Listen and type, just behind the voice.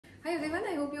Hi everyone,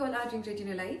 I hope you all are doing great in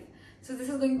your life. So this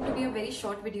is going to be a very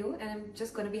short video and I'm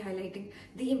just going to be highlighting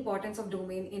the importance of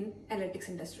domain in analytics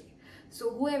industry. So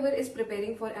whoever is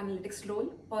preparing for analytics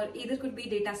role, or either could be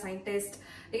data scientist,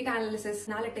 data analysis,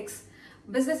 analytics,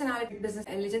 business analytics, business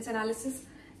intelligence analysis,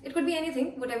 it could be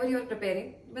anything, whatever you are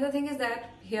preparing. But the thing is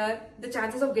that here the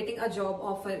chances of getting a job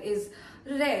offer is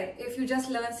rare if you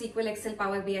just learn SQL, Excel,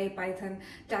 Power BI, Python,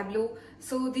 Tableau.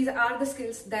 So these are the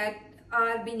skills that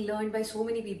are being learned by so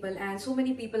many people, and so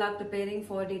many people are preparing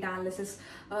for data analysis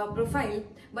profile,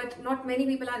 but not many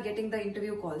people are getting the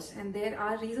interview calls, and there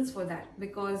are reasons for that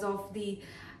because of the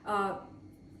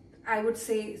I would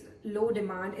say low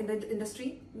demand in the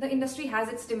industry. The industry has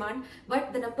its demand,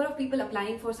 but the number of people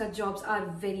applying for such jobs are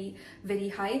very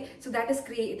high. So that is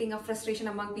creating a frustration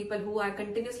among people who are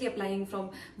continuously applying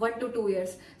from 1 to 2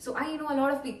 years. So I know a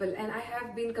lot of people and I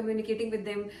have been communicating with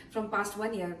them from past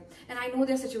 1 year, and I know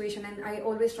their situation and I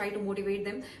always try to motivate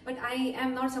them. But I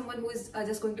am not someone who is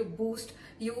just going to boost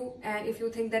you, and if you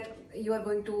think that you are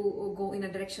going to go in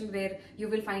a direction where you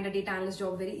will find a data analyst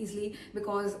job very easily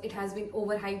because it has been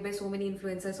overhyped by so many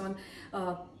influencers on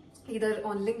either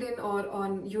on LinkedIn or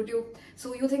on YouTube.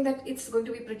 So you think that it's going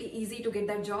to be pretty easy to get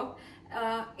that job.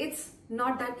 It's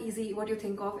not that easy what you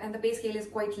think of, and the pay scale is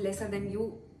quite lesser than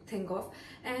you think of.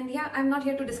 And yeah, I'm not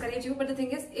here to discourage you, but the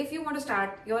thing is, if you want to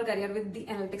start your career with the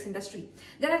analytics industry,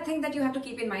 there are things that you have to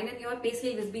keep in mind, and your pay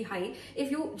scale will be high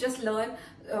if you just learn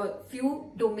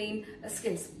few domain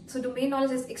skills. So domain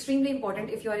knowledge is extremely important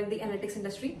if you are in the analytics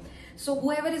industry. So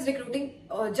whoever is recruiting,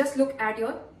 just look at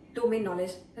your domain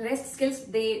knowledge. Rest skills,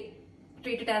 they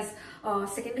treat it as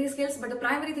secondary skills, but the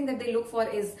primary thing that they look for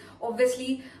is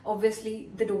obviously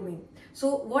the domain.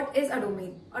 So what is a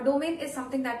domain? A domain is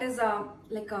something that is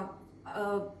like a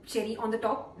cherry on the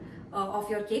top of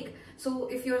your cake. So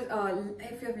if you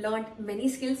have learned many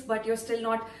skills but you're still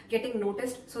not getting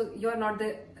noticed, so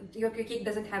your cake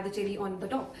doesn't have the cherry on the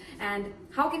top. And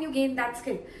how can you gain that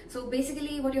skill? So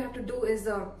basically what you have to do is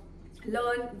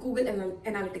learn Google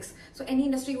Analytics. So any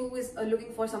industry who is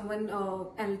looking for someone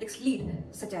analytics lead,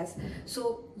 such as,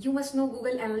 so you must know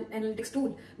Google Analytics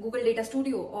tool, Google Data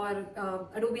Studio, or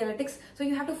Adobe Analytics. So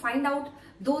you have to find out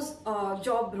those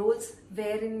job roles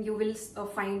wherein you will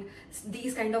find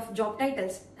these kind of job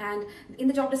titles, and in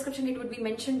the job description it would be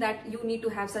mentioned that you need to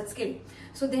have such skill.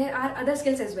 So there are other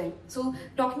skills as well. So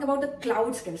talking about the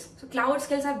cloud skills, so cloud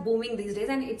skills are booming these days,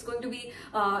 and it's going to be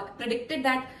predicted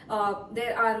that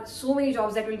there are so many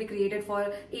jobs that will be created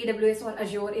for AWS or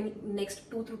Azure in next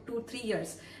 2 to 3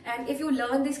 years. And if you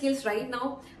learn these skills right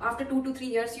now, after 2 to 3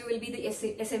 years you will be the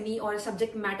SME or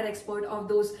subject matter expert of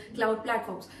those cloud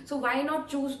platforms. So why not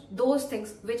choose those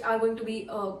things which are going to be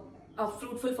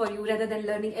fruitful for you, rather than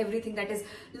learning everything that is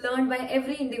learned by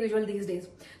every individual these days.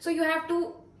 So you have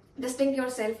to distinct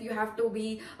yourself, you have to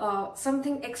be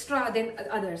something extra than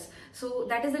others. So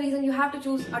that is the reason you have to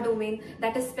choose a domain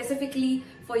that is specifically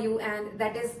for you, and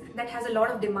that has a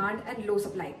lot of demand and low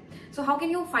supply. So how can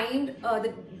you find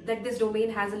that this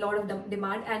domain has a lot of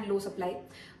demand and low supply?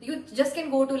 You just can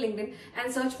go to LinkedIn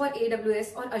and search for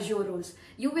AWS or Azure roles.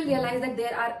 You will realize that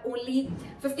there are only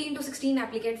 15 to 16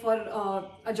 applicants for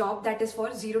a job that is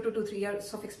for 0 to 3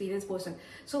 years of experience person.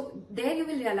 So there you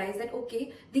will realize that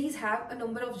okay, these have a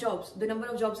number of jobs. The number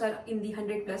of jobs are in the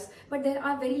 100 plus, but there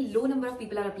are very low number of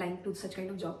people are applying to such kind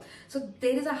of job. So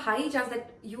there is a high chance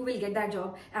that you will get that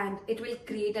job, and it will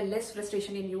create a less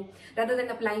frustration in you. Rather than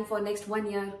applying for next 1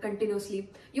 year continuously,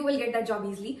 you will get that job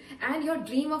easily, and your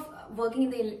dream of working in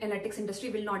the analytics industry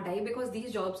will not die, because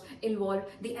these jobs involve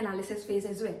the analysis phase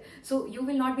as well. So you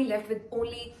will not be left with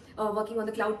only working on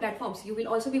the cloud platforms. You will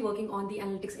also be working on the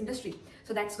analytics industry.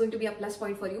 So that's going to be a plus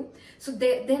point for you. So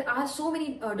there are so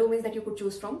many domains that you could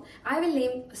choose from. I will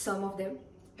name some of them.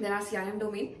 There are CRM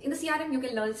domain. In the CRM, you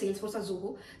can learn Salesforce or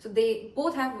Zoho. So they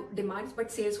both have demands, but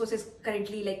Salesforce is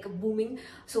currently like booming.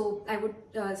 So I would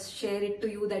share it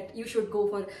to you that you should go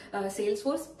for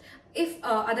Salesforce. If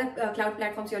other cloud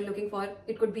platforms you're looking for,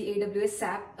 it could be AWS,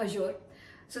 SAP, Azure.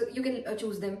 So you can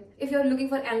choose them. If you're looking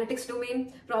for analytics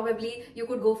domain, probably you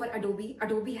could go for Adobe.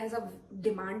 Adobe has a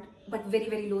demand but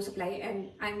very low supply,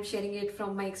 and I'm sharing it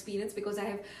from my experience because I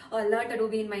have learned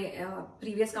Adobe in my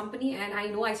previous company, and I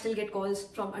know I still get calls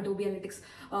from Adobe Analytics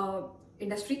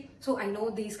industry. So I know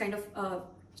these kind of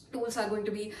tools are going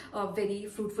to be very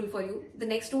fruitful for you. The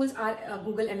next tools are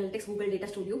Google Analytics, Google Data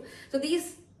Studio. So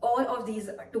all of these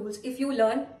tools, if you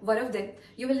learn one of them,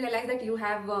 you will realize that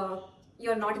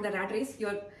you're not in the rat race,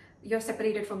 you're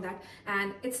separated from that,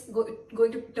 and it's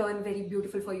going to turn very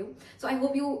beautiful for you. So I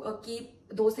hope you keep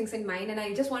those things in mind, and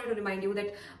I just wanted to remind you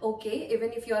that okay,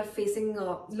 even if you are facing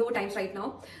low times right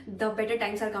now, the better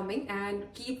times are coming, and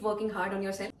keep working hard on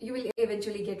yourself. You will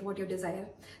eventually get what you desire.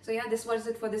 So yeah, this was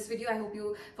it for this video. I hope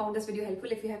you found this video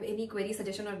helpful. If you have any query,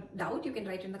 suggestion or doubt, you can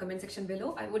write in the comment section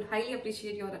below. I would highly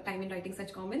appreciate your time in writing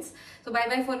such comments. So bye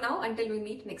bye for now, until we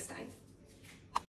meet next time.